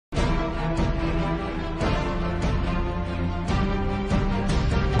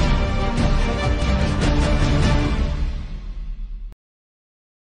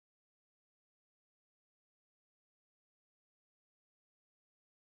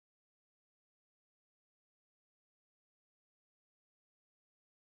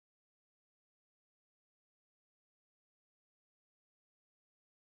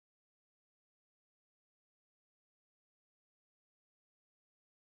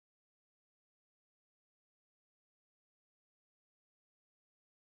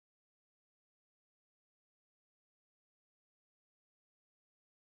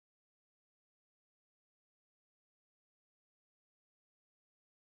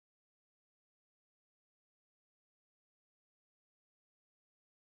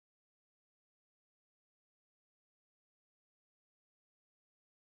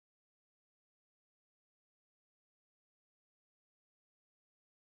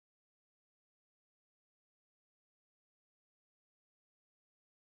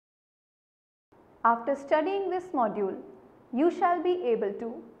After studying this module, you shall be able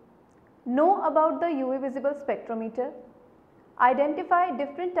to know about the UV visible spectrometer, identify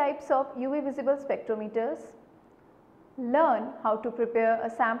different types of UV visible spectrometers, learn how to prepare a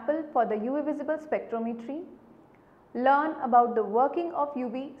sample for the UV visible spectrometry, learn about the working of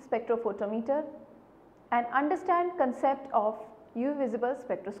UV spectrophotometer, and understand concept of UV visible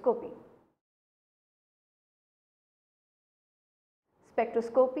spectroscopy.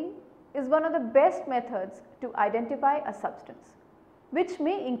 Spectroscopy is one of the best methods to identify a substance, which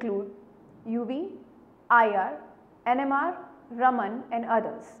may include UV, IR, NMR, Raman and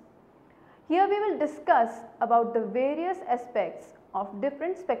others. Here we will discuss about the various aspects of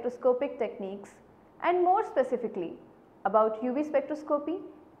different spectroscopic techniques and more specifically about UV spectroscopy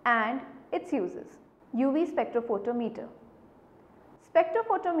and its uses. UV spectrophotometer.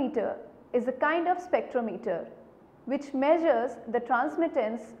 Spectrophotometer is a kind of spectrometer which measures the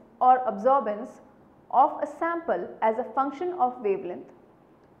transmittance or absorbance of a sample as a function of wavelength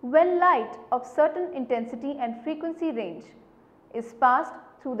when light of certain intensity and frequency range is passed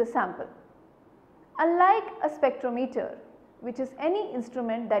through the sample. Unlike a spectrometer, which is any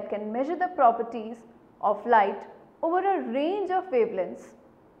instrument that can measure the properties of light over a range of wavelengths,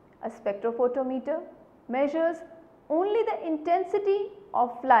 a spectrophotometer measures only the intensity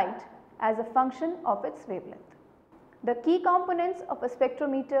of light as a function of its wavelength. The key components of a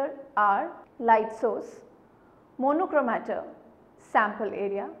spectrometer are light source, monochromata, sample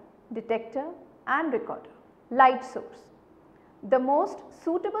area, detector and recorder. Light source. The most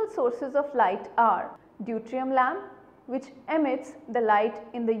suitable sources of light are deuterium lamp, which emits the light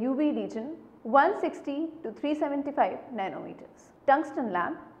in the UV region 160 to 375 nanometers. Tungsten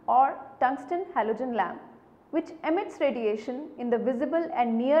lamp or tungsten halogen lamp, which emits radiation in the visible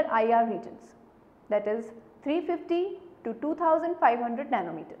and near IR regions, that is 350 to 2500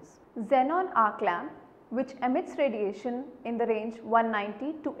 nanometers. Xenon arc lamp, which emits radiation in the range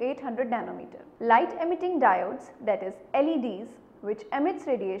 190 to 800 nanometer. Light emitting diodes, that is LEDs, which emits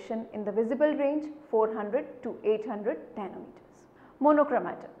radiation in the visible range 400 to 800 nanometers.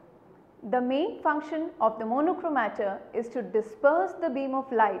 Monochromata. The main function of the monochromata is to disperse the beam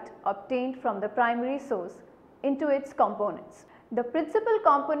of light obtained from the primary source into its components. The principal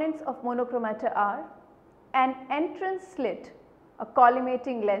components of monochromata are an entrance slit, a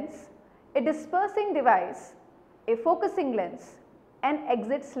collimating lens, a dispersing device, a focusing lens, an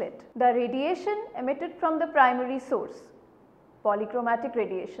exit slit. The radiation emitted from the primary source, polychromatic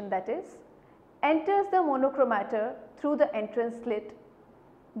radiation that is, enters the monochromata through the entrance slit.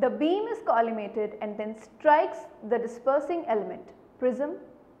 The beam is collimated and then strikes the dispersing element, prism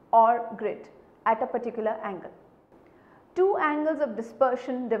or grid at a particular angle. Two angles of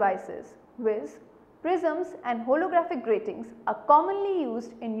dispersion devices, viz. Prisms and holographic gratings, are commonly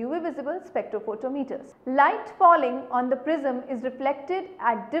used in UV visible spectrophotometers. Light falling on the prism is reflected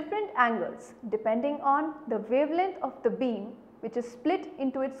at different angles depending on the wavelength of the beam, which is split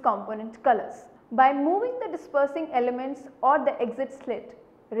into its component colors. By moving the dispersing elements or the exit slit,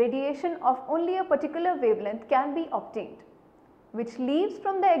 radiation of only a particular wavelength can be obtained, which leaves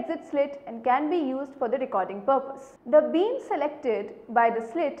from the exit slit and can be used for the recording purpose. The beam selected by the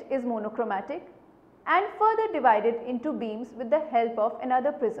slit is monochromatic and further divided into beams with the help of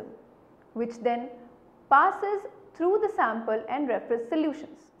another prism, which then passes through the sample and reference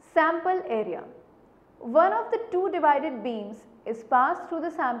solutions. Sample area. One of the two divided beams is passed through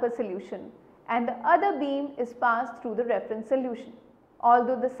the sample solution and the other beam is passed through the reference solution.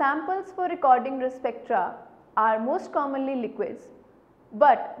 Although the samples for recording spectra are most commonly liquids,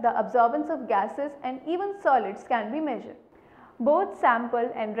 but the absorbance of gases and even solids can be measured. Both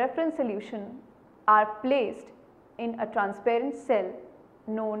sample and reference solution are placed in a transparent cell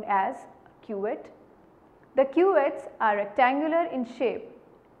known as cuvette. The cuvettes are rectangular in shape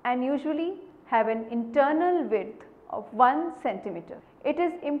and usually have an internal width of 1 centimeter. It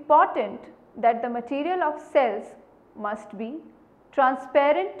is important that the material of cells must be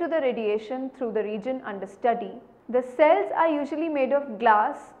transparent to the radiation through the region under study. The cells are usually made of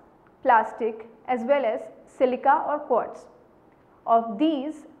glass, plastic as well as silica or quartz. Of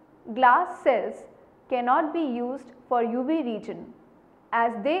these, glass cells cannot be used for UV region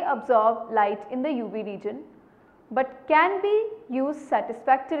as they absorb light in the UV region, but can be used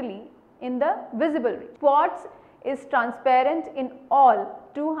satisfactorily in the visible region. Quartz is transparent in all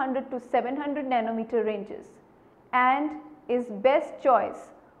 200 to 700 nanometer ranges and is best choice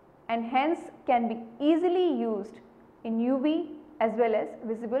and hence can be easily used in UV as well as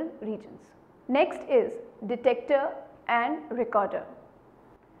visible regions. Next is detector and recorder.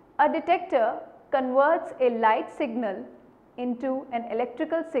 A detector converts a light signal into an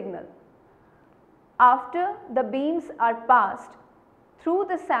electrical signal. after the beams are passed through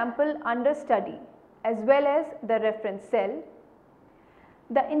the sample under study as well as the reference cell,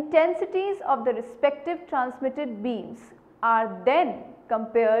 the intensities of the respective transmitted beams are then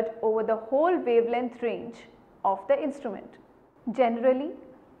compared over the whole wavelength range of the instrument. Generally,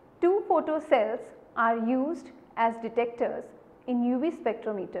 two photocells are used as detectors in UV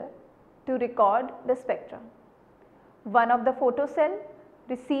spectrometer to record the spectra. One of the photocell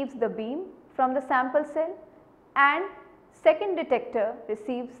receives the beam from the sample cell and second detector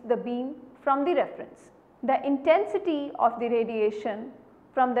receives the beam from the reference. The intensity of the radiation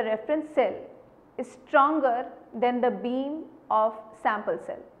from the reference cell is stronger than the beam of sample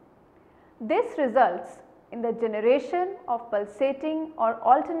cell. This results in the generation of pulsating or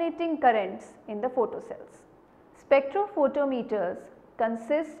alternating currents in the photocells. Spectrophotometers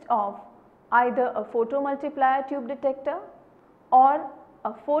consist of either a photomultiplier tube detector or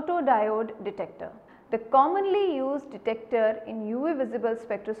a photodiode detector. The commonly used detector in UV visible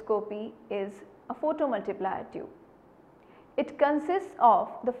spectroscopy is a photomultiplier tube. It consists of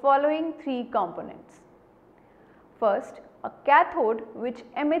the following three components. First, a cathode which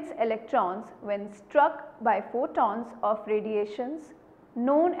emits electrons when struck by photons of radiations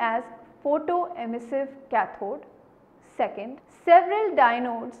known as photoemissive cathode. Second, several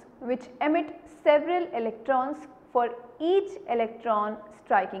diodes which emit several electrons for each electron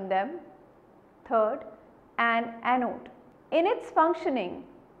striking them. Third, an anode. In its functioning,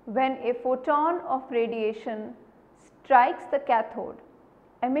 when a photon of radiation strikes the cathode,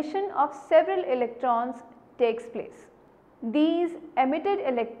 emission of several electrons takes place. These emitted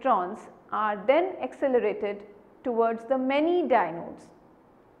electrons are then accelerated towards the many diodes.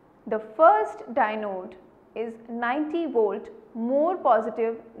 The first diode is 90 volt more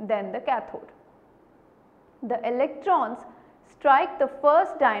positive than the cathode. The electrons strike the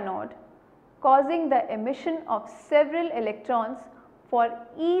first diode, causing the emission of several electrons for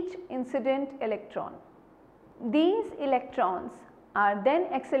each incident electron. These electrons are then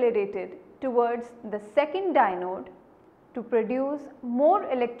accelerated towards the second diode to produce more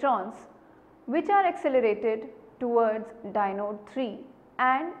electrons, which are accelerated towards diode 3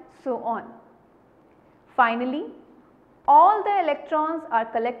 and so on. Finally, all the electrons are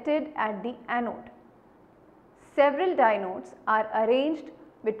collected at the anode. Several diodes are arranged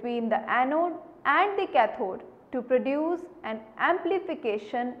between the anode and the cathode to produce an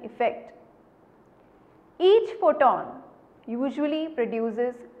amplification effect. Each photon usually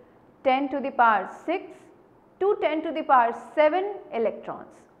produces 10 to the power 6 to 10 to the power 7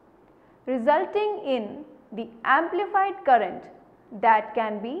 electrons, resulting in the amplified current that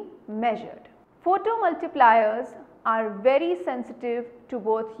can be measured. Photomultipliers are very sensitive to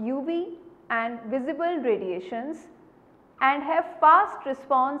both UV and visible radiations and have fast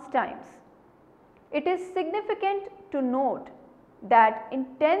response times. It is significant to note that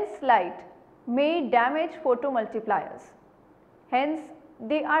intense light may damage photomultipliers. Hence,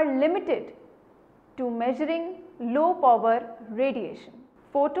 they are limited to measuring low power radiation.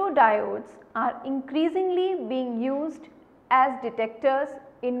 Photodiodes are increasingly being used as detectors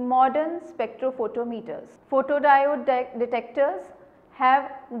in modern spectrophotometers. Photodiode detectors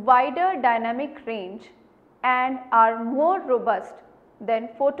have wider dynamic range and are more robust than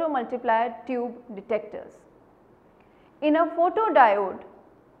photomultiplier tube detectors. In a photodiode,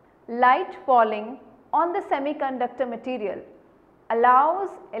 light falling on the semiconductor material allows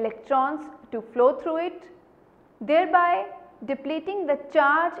electrons to flow through it, thereby depleting the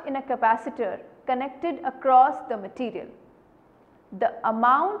charge in a capacitor connected across the material. The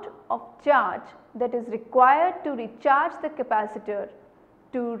amount of charge that is required to recharge the capacitor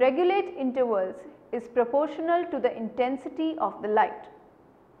to regulate intervals is proportional to the intensity of the light.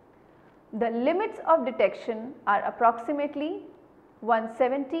 The limits of detection are approximately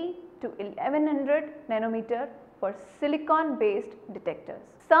 170 to 1100 nanometer for silicon based detectors.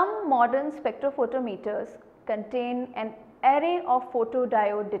 Some modern spectrophotometers contain an array of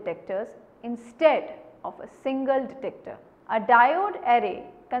photodiode detectors instead of a single detector. A diode array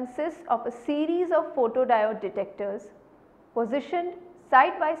consists of a series of photodiode detectors positioned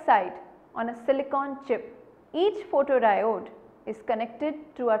side by side on a silicon chip. Each photodiode is connected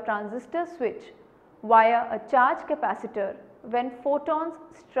to a transistor switch via a charge capacitor when photons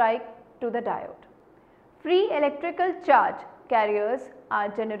strike to the diode. Free electrical charge carriers are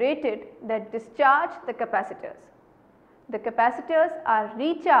generated that discharge the capacitors. The capacitors are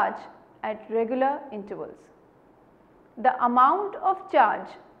recharged at regular intervals. The amount of charge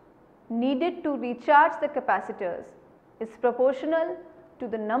needed to recharge the capacitors is proportional to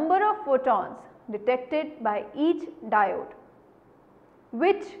the number of photons detected by each diode,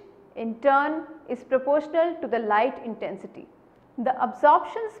 which in turn is proportional to the light intensity. The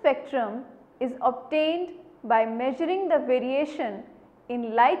absorption spectrum is obtained by measuring the variation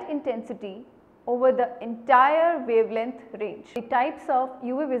in light intensity over the entire wavelength range. The types of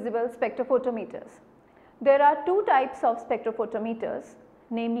UV visible spectrophotometers. There are two types of spectrophotometers,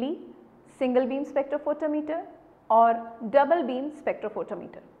 namely single beam spectrophotometer or double beam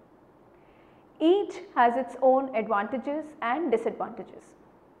spectrophotometer. Each has its own advantages and disadvantages.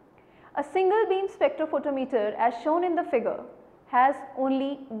 A single beam spectrophotometer, as shown in the figure, has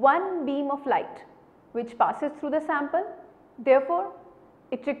only one beam of light which passes through the sample. Therefore,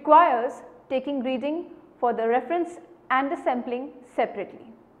 it requires taking reading for the reference and the sampling separately.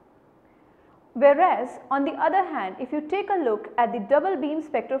 Whereas, on the other hand, if you take a look at the double beam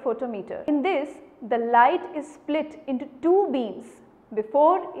spectrophotometer, in this the light is split into two beams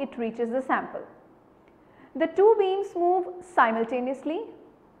before it reaches the sample. The two beams move simultaneously,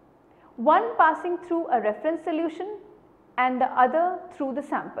 one passing through a reference solution and the other through the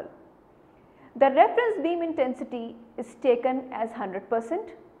sample. The reference beam intensity is taken as 100%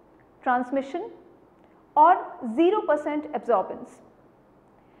 transmission or 0% absorbance,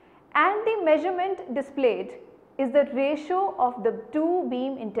 and the measurement displayed is the ratio of the two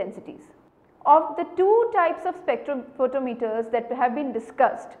beam intensities. Of the two types of spectrophotometers that have been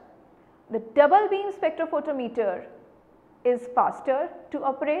discussed, the double beam spectrophotometer is faster to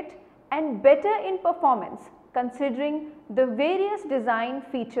operate and better in performance considering the various design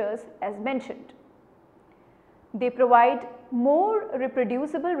features as mentioned. They provide more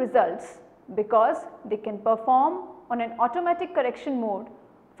reproducible results because they can perform on an automatic correction mode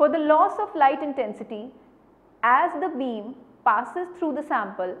for the loss of light intensity as the beam passes through the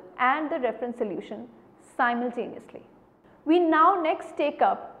sample and the reference solution simultaneously. We now next take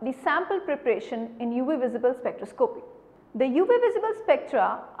up the sample preparation in UV visible spectroscopy. The UV visible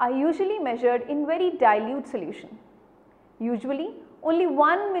spectra are usually measured in very dilute solution. Usually only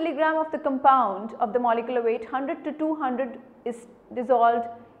 1 milligram of the compound of the molecular weight 100 to 200 is dissolved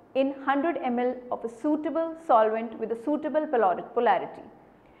in 100 ml of a suitable solvent with a suitable polarity,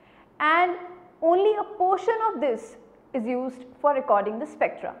 and only a portion of this is used for recording the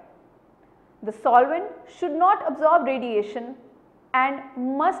spectra. The solvent should not absorb radiation and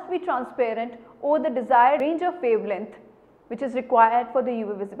must be transparent over the desired range of wavelength which is required for the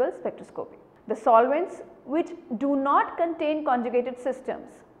UV visible spectroscopy. The solvents which do not contain conjugated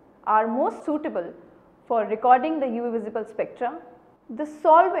systems are most suitable for recording the UV visible spectra. The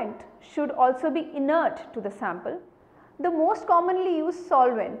solvent should also be inert to the sample. The most commonly used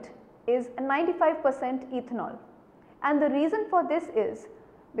solvent is 95% ethanol, and the reason for this is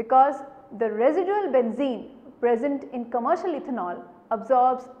because the residual benzene present in commercial ethanol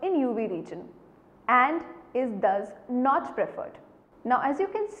absorbs in UV region and is thus not preferred. Now, as you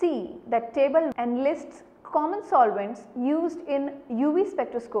can see, that table enlists common solvents used in UV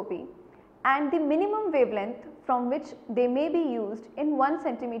spectroscopy and the minimum wavelength from which they may be used in 1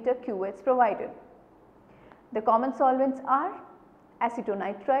 centimeter cuvettes provided. The common solvents are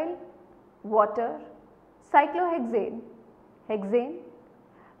acetonitrile, water, cyclohexane, hexane,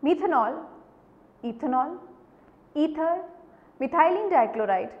 methanol, ethanol, ether, methylene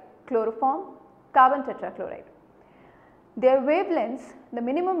dichloride, chloroform, carbon tetrachloride. Their wavelengths, the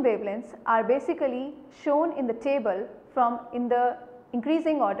minimum wavelengths, are basically shown in the table in the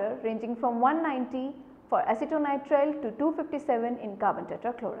increasing order ranging from 190 for acetonitrile to 257 in carbon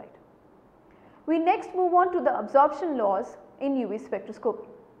tetrachloride. We next move on to the absorption laws in UV spectroscopy.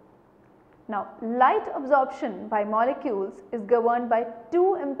 Now, light absorption by molecules is governed by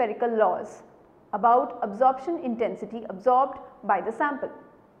two empirical laws about absorption intensity absorbed by the sample.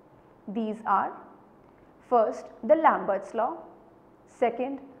 These are, first, the Lambert's law,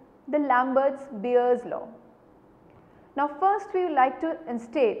 second, the Lambert's-Beer's law. Now, first we would like to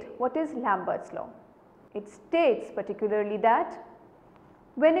instate what is Lambert's law. It states particularly that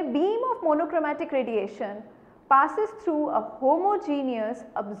when a beam of monochromatic radiation passes through a homogeneous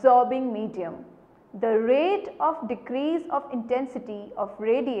absorbing medium, the rate of decrease of intensity of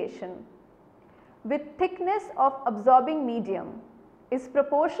radiation with thickness of absorbing medium is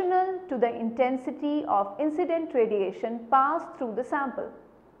proportional to the intensity of incident radiation passed through the sample.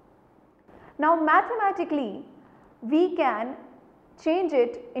 Now, mathematically we can change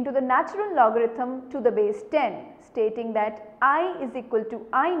it into the natural logarithm to the base 10, stating that I is equal to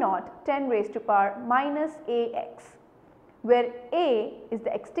I naught 10 raised to power minus AX, where A is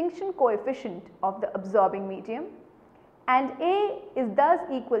the extinction coefficient of the absorbing medium and A is thus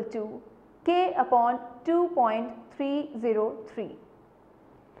equal to K upon 2.303.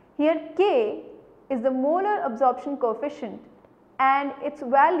 Here K is the molar absorption coefficient and its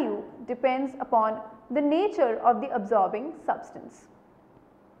value depends upon the nature of the absorbing substance.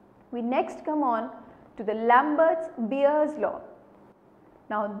 We next come on to the Lambert's-Beer's law.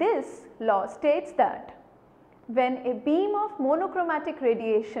 Now this law states that when a beam of monochromatic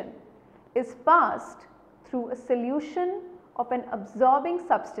radiation is passed through a solution of an absorbing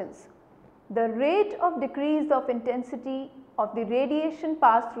substance, the rate of decrease of intensity of the radiation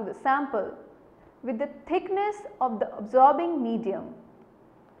passed through the sample with the thickness of the absorbing medium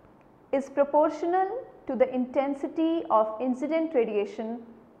is proportional to the intensity of incident radiation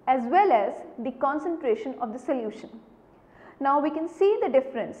as well as the concentration of the solution. Now we can see the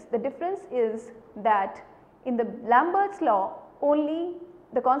difference. The difference is that in the Lambert's law only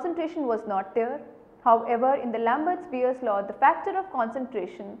the concentration was not there. However, in the Lambert's-Beer's law the factor of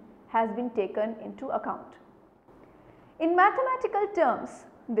concentration has been taken into account. In mathematical terms,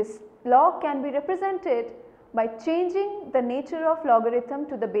 this law can be represented by changing the nature of logarithm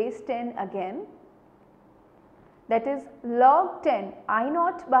to the base 10 again, that is log 10 I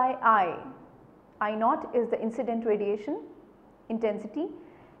naught by I naught is the incident radiation intensity,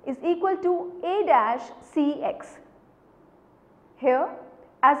 is equal to A dash Cx. Here,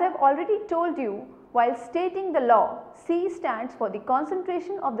 as I have already told you, while stating the law, C stands for the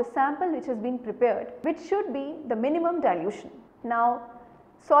concentration of the sample which has been prepared, which should be the minimum dilution. Now,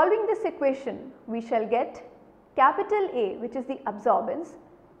 solving this equation, we shall get capital A, which is the absorbance,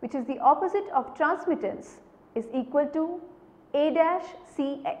 which is the opposite of transmittance, is equal to A dash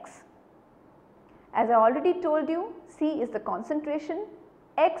Cx. As I already told you, C is the concentration,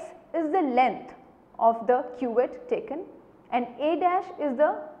 X is the length of the cuvette taken, and A dash is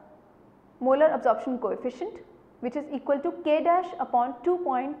the molar absorption coefficient, which is equal to K dash upon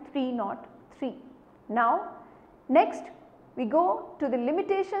 2.303. Now, next we go to the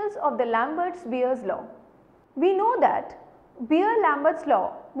limitations of the Lambert's-Beer's law. We know that Beer-Lambert's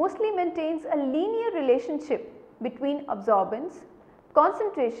law mostly maintains a linear relationship between absorbance,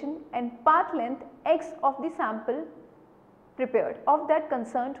 concentration and path length x of the sample prepared of that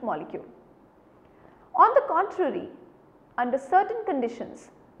concerned molecule. On the contrary, under certain conditions,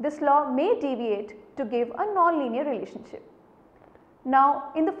 this law may deviate to give a non-linear relationship.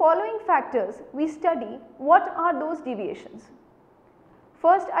 Now, in the following factors, we study what are those deviations.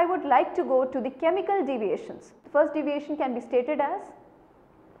 First, I would like to go to the chemical deviations. The first deviation can be stated as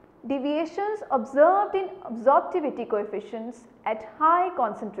deviations observed in absorptivity coefficients at high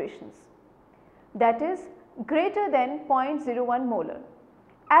concentrations, that is greater than 0.01 molar.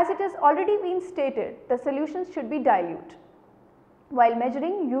 As it has already been stated, the solutions should be dilute while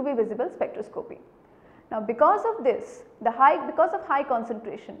measuring UV visible spectroscopy. Now, because of this, because of high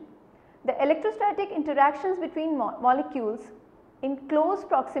concentration, the electrostatic interactions between molecules in close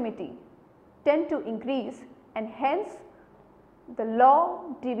proximity tend to increase, and hence the law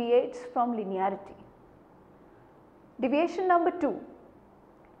deviates from linearity. Deviation number 2,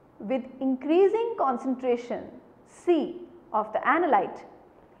 with increasing concentration C of the analyte,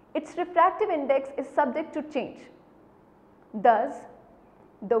 its refractive index is subject to change. Thus,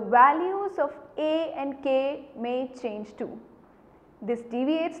 the values of A and K may change too. This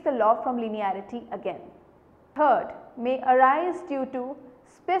deviates the law from linearity again. Third, may arise due to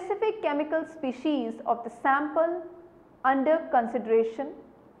specific chemical species of the sample under consideration,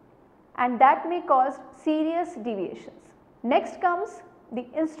 and that may cause serious deviations. Next comes the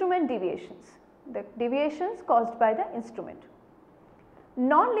instrument deviations, the deviations caused by the instrument.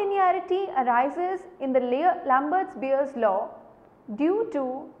 Non-linearity arises in the Lambert's-Beer's law due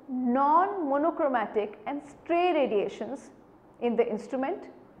to non-monochromatic and stray radiations in the instrument,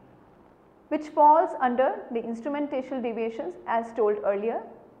 which falls under the instrumentation deviations as told earlier.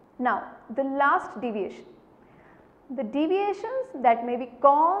 Now, the last deviation, the deviations that may be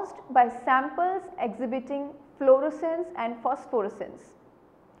caused by samples exhibiting fluorescence and phosphorescence.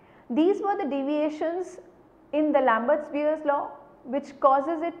 These were the deviations in the Lambert's-Beer's law which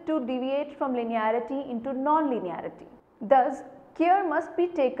causes it to deviate from linearity into non-linearity. Thus, care must be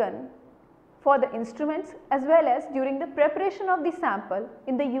taken for the instruments as well as during the preparation of the sample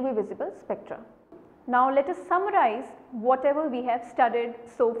in the UV visible spectra. Now, let us summarize whatever we have studied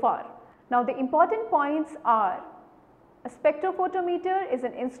so far. Now, the important points are: a spectrophotometer is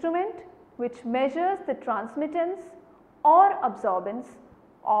an instrument which measures the transmittance or absorbance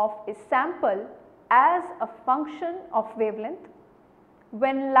of a sample as a function of wavelength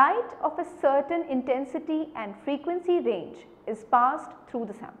when light of a certain intensity and frequency range is passed through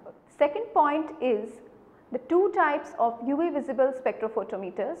the sample. Second point is the two types of UV visible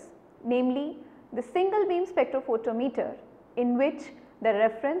spectrophotometers, namely the single beam spectrophotometer, in which the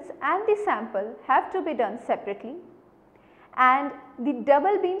reference and the sample have to be done separately, and the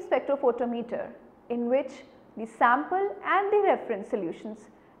double beam spectrophotometer, in which the sample and the reference solutions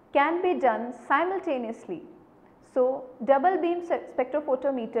can be done simultaneously. So, double beam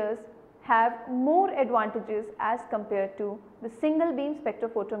spectrophotometers have more advantages as compared to the single beam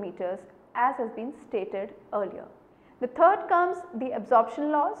spectrophotometers, as has been stated earlier. The third comes the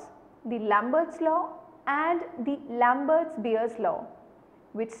absorption laws, the Lambert's law and the Lambert's-Beer's law,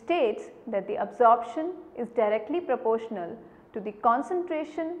 which states that the absorption is directly proportional to the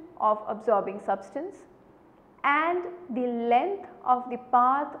concentration of absorbing substance and the length of the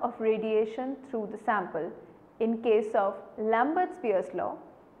path of radiation through the sample in case of Lambert's-Beer's law,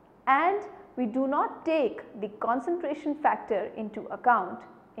 and we do not take the concentration factor into account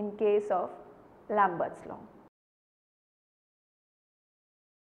in case of Lambert's law.